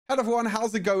Hello everyone,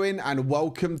 how's it going? And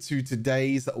welcome to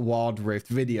today's Wild Rift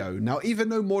video. Now, even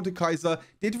though Mordekaiser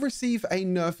did receive a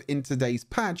nerf in today's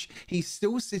patch, he's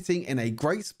still sitting in a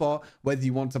great spot whether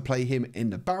you want to play him in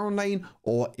the Baron lane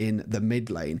or in the mid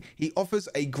lane. He offers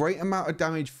a great amount of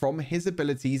damage from his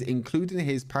abilities, including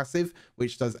his passive,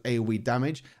 which does AoE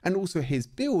damage, and also his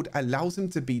build allows him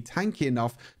to be tanky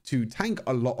enough to tank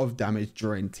a lot of damage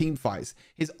during team fights.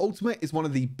 His ultimate is one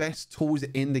of the best tools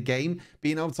in the game,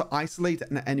 being able to isolate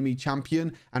an enemy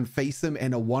champion and face them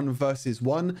in a 1 versus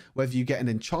 1. Whether you get an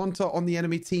enchanter on the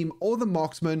enemy team or the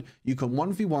marksman, you can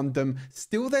 1v1 them,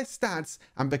 steal their stats,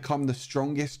 and become the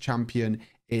strongest champion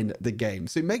in the game.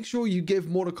 So make sure you give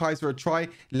Mordekaiser a try.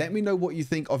 Let me know what you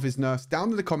think of his nerfs down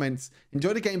in the comments.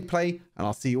 Enjoy the gameplay, and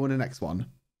I'll see you on the next one.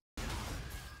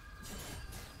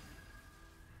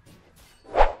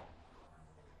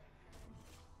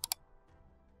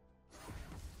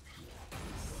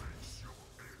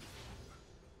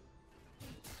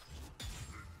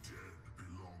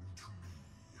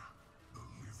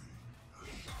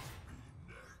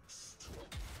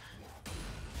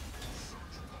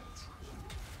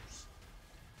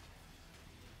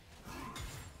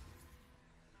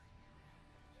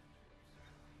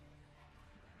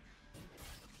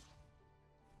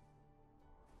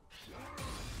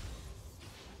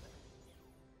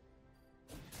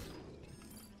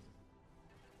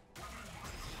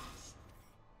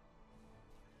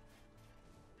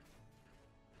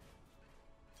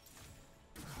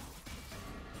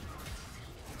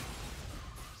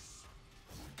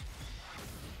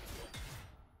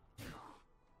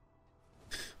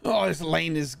 Oh, this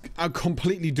lane is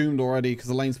completely doomed already because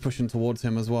the lane's pushing towards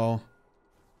him as well.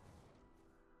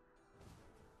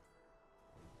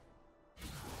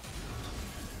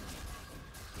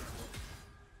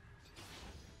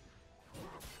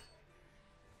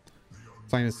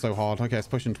 This lane is so hard. Okay, it's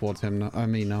pushing towards him.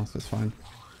 Me now, so it's fine.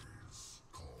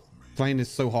 This lane is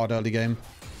so hard early game.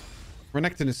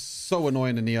 Renekton is so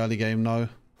annoying in the early game, no.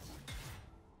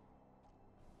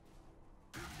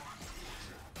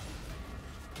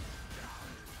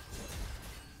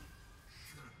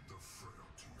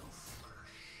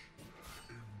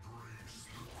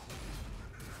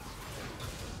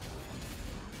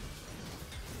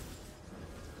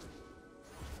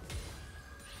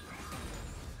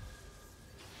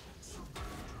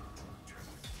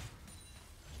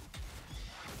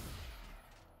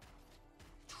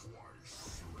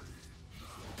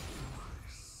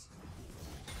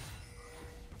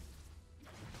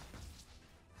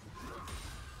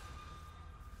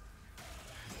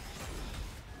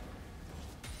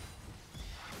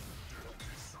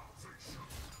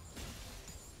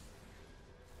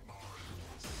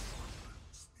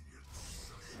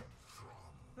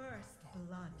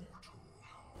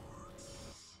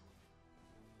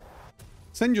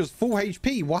 Syndra's full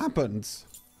HP. What happened?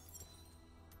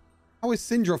 How is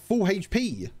Syndra full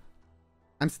HP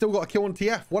and still got a kill on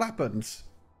TF? What happened?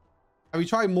 Have we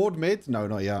tried Mord mid? No,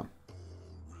 not yet.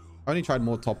 I only tried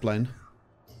Mord top lane.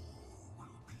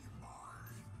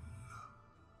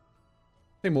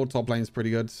 I think Mord top lane is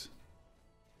pretty good.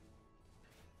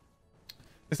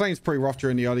 This lane's pretty rough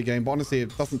during the early game, but honestly,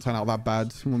 it doesn't turn out that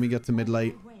bad when we get to mid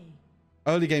late.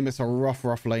 Early game is a rough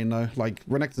lane though. Like,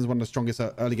 Renekton's one of the strongest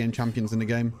early game champions in the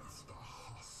game.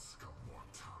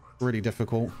 Really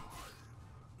difficult.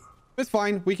 It's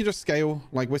fine. We can just scale.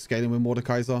 Like, we're scaling with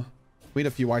Mordekaiser. We need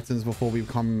a few items before we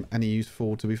become any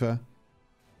useful, to be fair.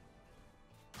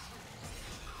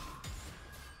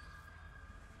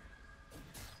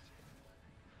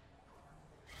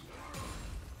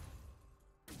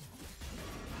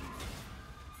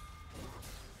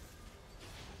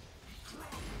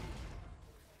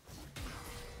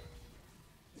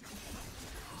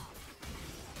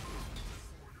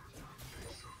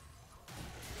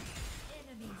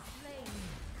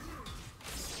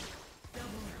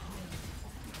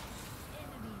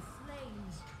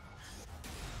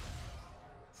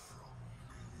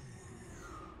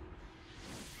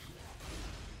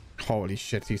 Holy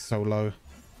shit, he's so low.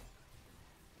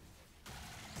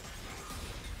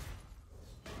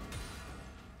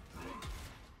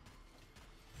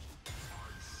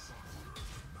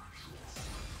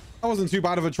 That wasn't too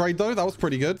bad of a trade though. That was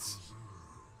pretty good.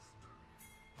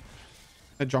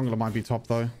 The jungler might be top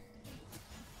though.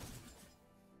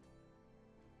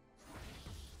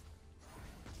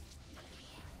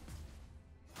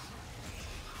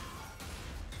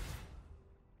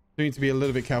 We need to be a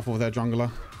little bit careful with their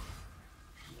jungler.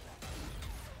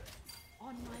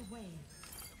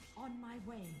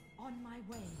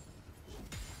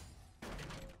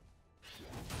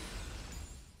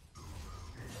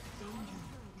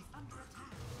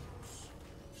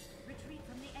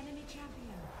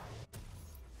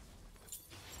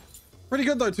 Pretty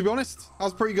good, though, to be honest. That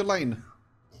was a pretty good lane.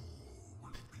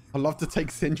 I'd love to take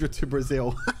Syndra to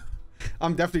Brazil.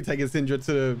 I'm definitely taking Syndra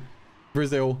to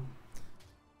Brazil.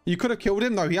 You could have killed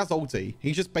him. No, he has ulti.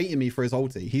 He's just baiting me for his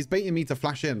ulti. He's baiting me to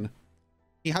flash in.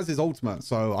 He has his ultimate,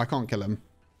 so I can't kill him.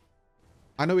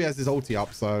 I know he has his ulti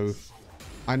up, so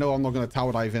I know I'm not going to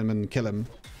tower dive him and kill him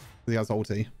because he has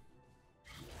ulti.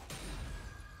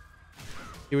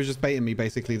 He was just baiting me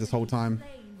basically this whole time.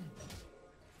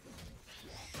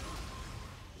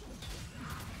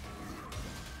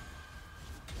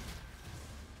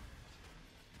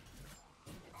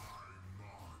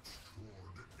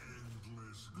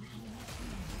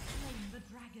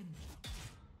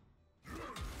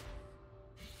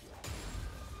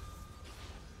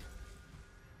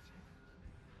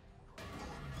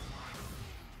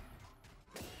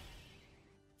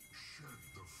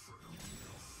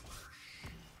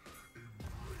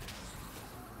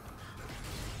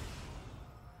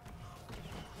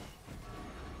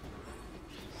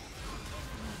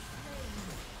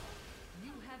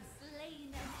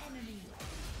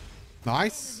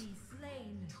 Nice.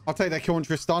 I'll take that kill on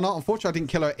Tristana. Unfortunately, I didn't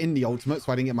kill her in the ultimate,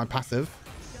 so I didn't get my passive.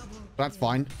 But that's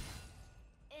fine.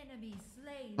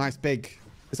 Nice, big.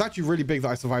 It's actually really big that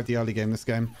I survived the early game this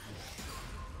game.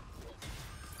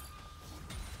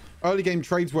 Early game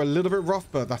trades were a little bit rough,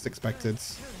 but that's expected.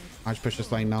 I just push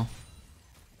this lane now.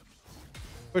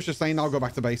 Push this lane, I'll go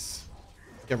back to base.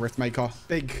 Get Riftmaker.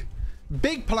 Big.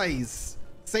 Big plays.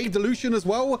 Saved Lucian as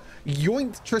well.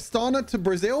 Yoinked Tristana to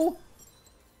Brazil.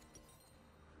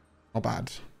 Not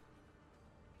bad.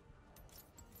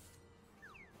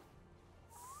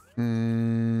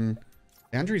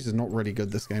 Leandry's is not really good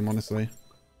this game, honestly.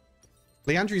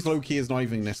 Leandry's low-key is not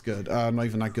even this good. Not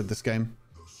even that good this game.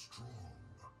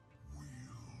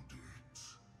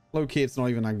 Low-key, it's not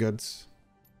even that good.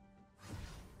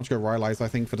 Let's go Rylai's, I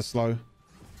think, for the slow.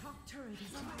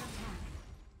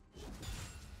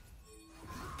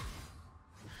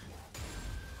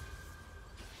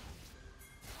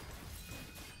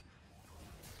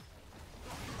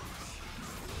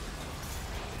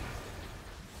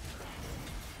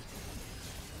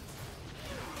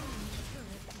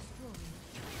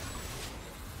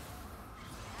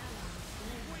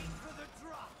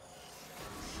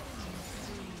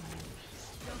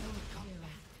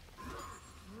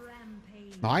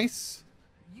 Nice.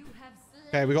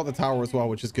 Okay, we got the tower as well,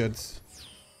 which is good.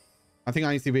 I think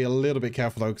I need to be a little bit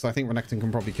careful, though, because I think Renekton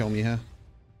can probably kill me here.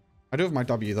 I do have my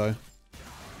W, though.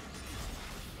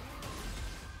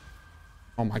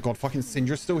 Oh my god, fucking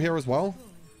Syndra's still here as well?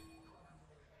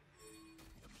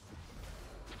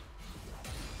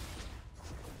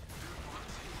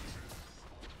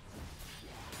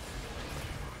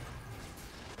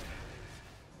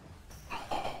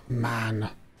 Oh, man.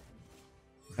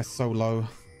 That's so low.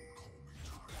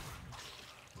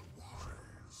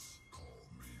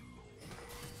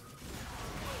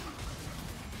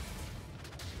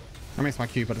 I missed my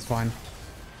Q, but it's fine.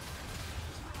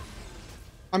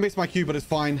 I missed my Q, but it's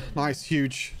fine. Nice,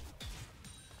 huge.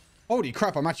 Holy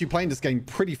crap, I'm actually playing this game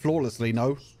pretty flawlessly,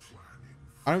 no?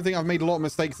 I don't think I've made a lot of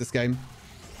mistakes this game.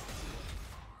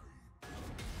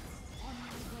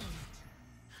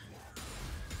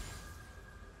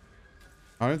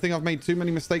 I don't think I've made too many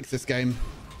mistakes this game.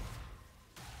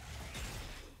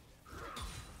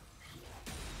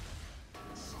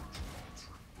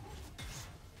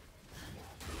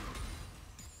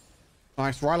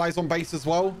 Nice. Rylai's on base as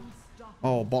well.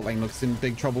 Oh, bot lane looks in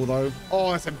big trouble, though.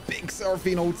 Oh, that's a big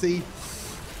Seraphine ulti.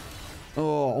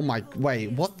 Oh my...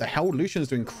 Wait, what the hell? Lucian's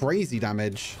doing crazy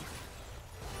damage.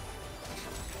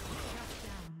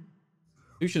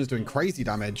 Lucian's doing crazy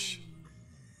damage.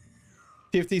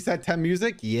 TFT said 10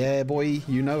 music? Yeah, boy.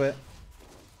 You know it.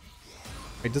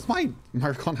 Wait, does my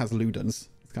Maricon has Ludens?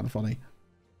 It's kind of funny.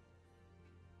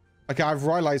 Okay, I have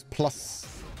Rylai's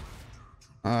plus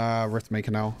Riftmaker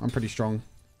now. I'm pretty strong.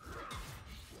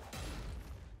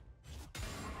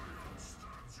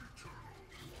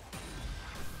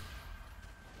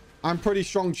 I'm pretty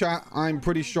strong, chat. I'm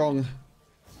pretty strong.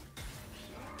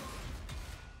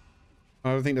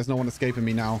 I don't think there's no one escaping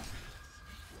me now.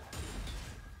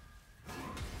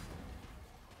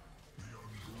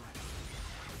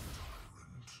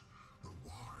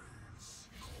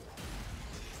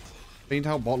 They need to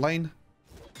help bot lane.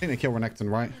 I think they kill Renekton,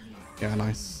 right? Yeah,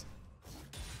 nice.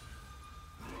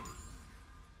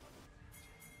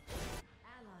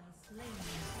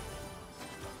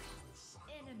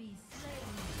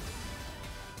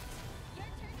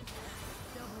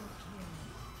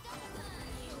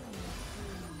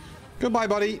 Goodbye,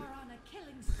 buddy.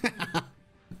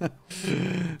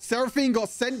 Seraphine got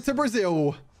sent to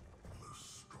Brazil.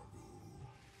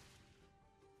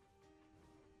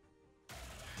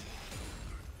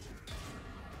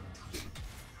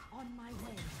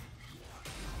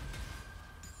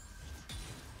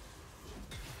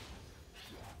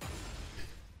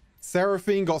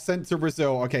 Seraphine got sent to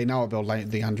Brazil. Okay, now I build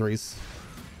the Andres.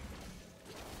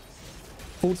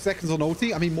 40 seconds on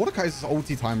ulti. I mean, Mordekaiser's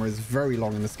ulti timer is very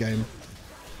long in this game.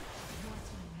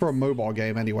 For a mobile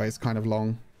game, anyway, it's kind of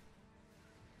long.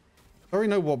 I already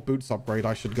know what boots upgrade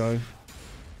I should go.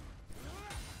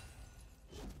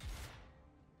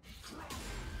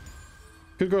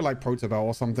 Could go like Protobell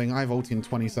or something. I have ulti in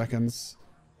 20 seconds.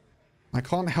 I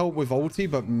can't help with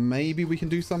ulti, but maybe we can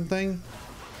do something.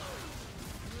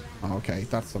 Oh, okay,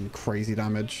 that's some crazy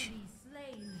damage.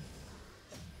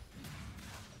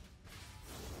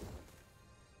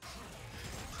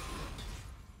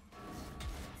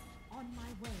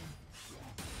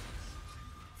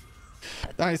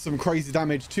 That is some crazy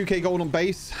damage. 2k gold on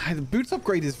base. The boots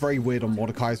upgrade is very weird on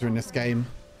Mordekaiser in this game.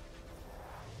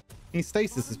 His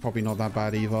stasis is probably not that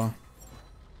bad either.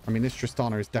 I mean, this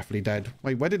Tristana is definitely dead.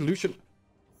 Wait, where did Lucian...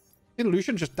 Didn't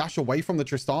Lucian just dash away from the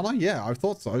Tristana? Yeah, I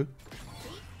thought so.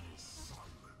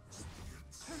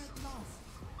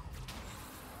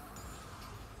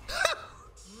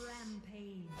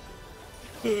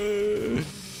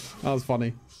 That was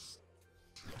funny.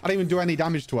 I didn't even do any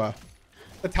damage to her.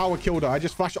 The tower killed her. I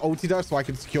just flash ultied her so I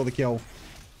could secure the kill.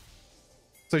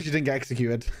 So she didn't get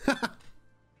executed.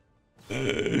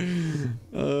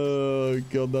 Oh,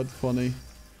 God, that's funny.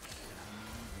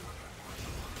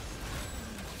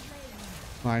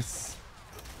 Nice.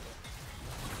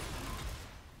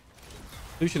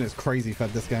 Lucian is crazy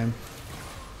fed this game.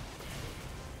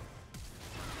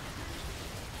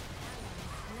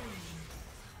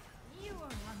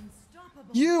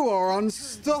 You are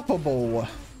unstoppable.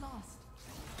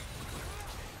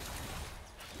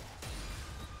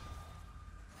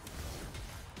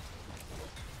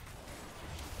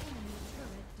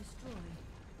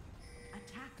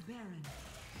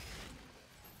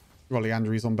 Rolly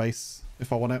Andrews on base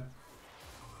if I want it.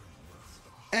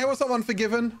 Hey, what's up,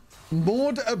 Unforgiven?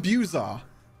 Mord Abuser.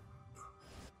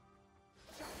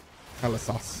 Hella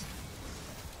sus.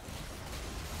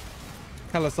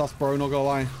 Hella sus, bro, not gonna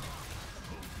lie.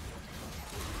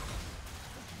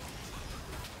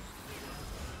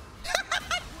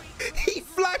 He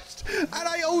flashed and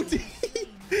I ulted.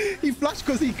 He flashed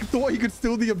because he thought he could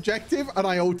steal the objective and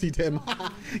I ulted him.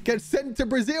 Get sent to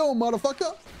Brazil,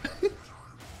 motherfucker.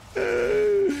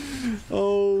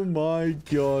 Oh my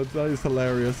God, that is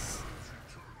hilarious.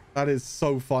 That is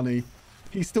so funny.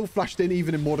 He still flashed in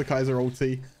even in Mordekaiser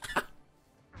ulti.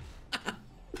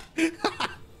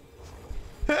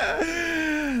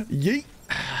 Yeet.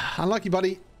 Unlucky,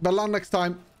 buddy. Better luck next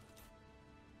time.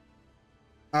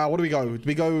 What do we go? Do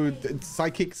we go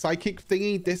psychic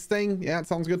thingy? This thing? Yeah, it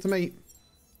sounds good to me.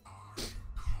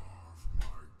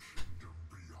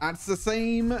 That's the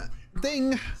same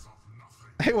thing.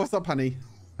 Hey, what's up, honey?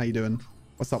 How you doing?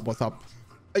 What's up? What's up?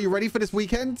 Are you ready for this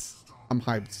weekend? I'm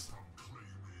hyped.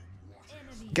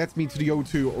 Get me to the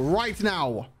O2 right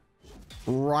now.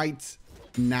 Right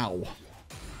now.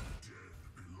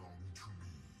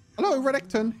 Hello,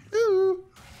 Redecton. Ooh.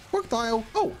 Crocodile.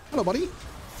 Oh, hello, buddy.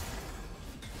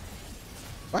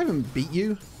 Do I even beat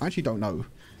you? I actually don't know.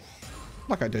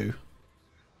 Like I do.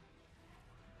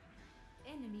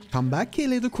 Come back here,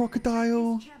 little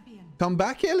crocodile. Come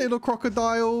back here, little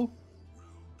crocodile.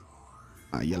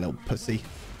 Ah, you little pussy.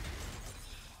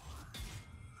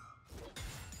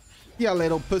 Yeah,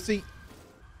 little pussy.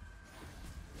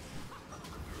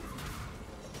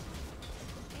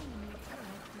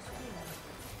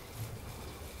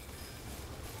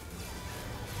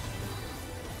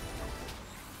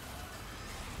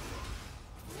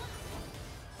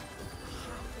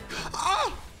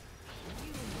 Ah!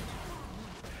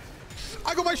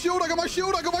 I got my shield, I got my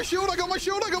shield, I got my shield, I got my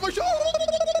shield, I got my shield.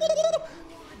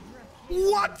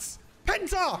 What?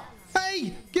 Penta!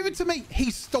 Hey, give it to me.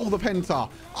 He stole the Penta.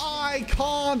 I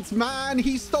can't, man.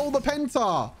 He stole the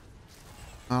Penta.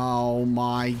 Oh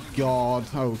my God.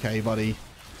 Okay, buddy.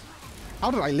 How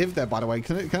did I live there, by the way?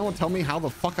 Can anyone tell me how the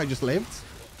fuck I just lived?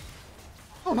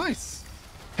 Oh, nice.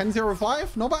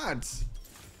 10-0-5. Not bad.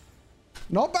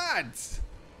 Not bad.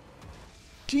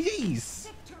 Jeez.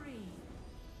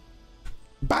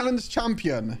 Balanced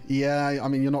champion. Yeah, I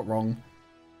mean, you're not wrong.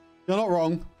 You're not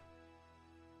wrong.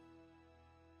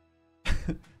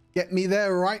 Get me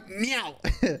there right meow.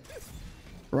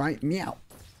 Right meow.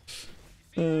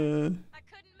 I couldn't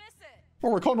miss it.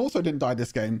 Well, Recon also didn't die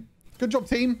this game. Good job,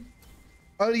 team.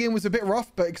 Early game was a bit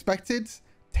rough, but expected.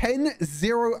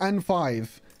 10-0-5.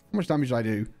 How much damage did I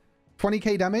do?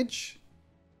 20k damage.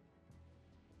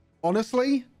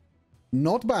 Honestly,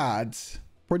 not bad.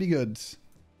 Pretty good.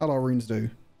 How do our runes do?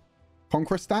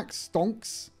 Conqueror stack,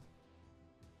 stonks.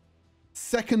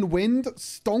 Second wind,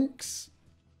 stonks.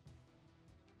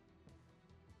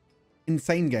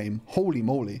 Insane game. Holy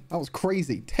moly. That was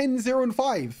crazy. 10-0 and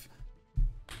 5.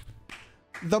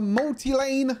 The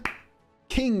multi-lane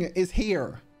king is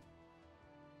here.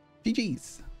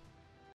 GG's.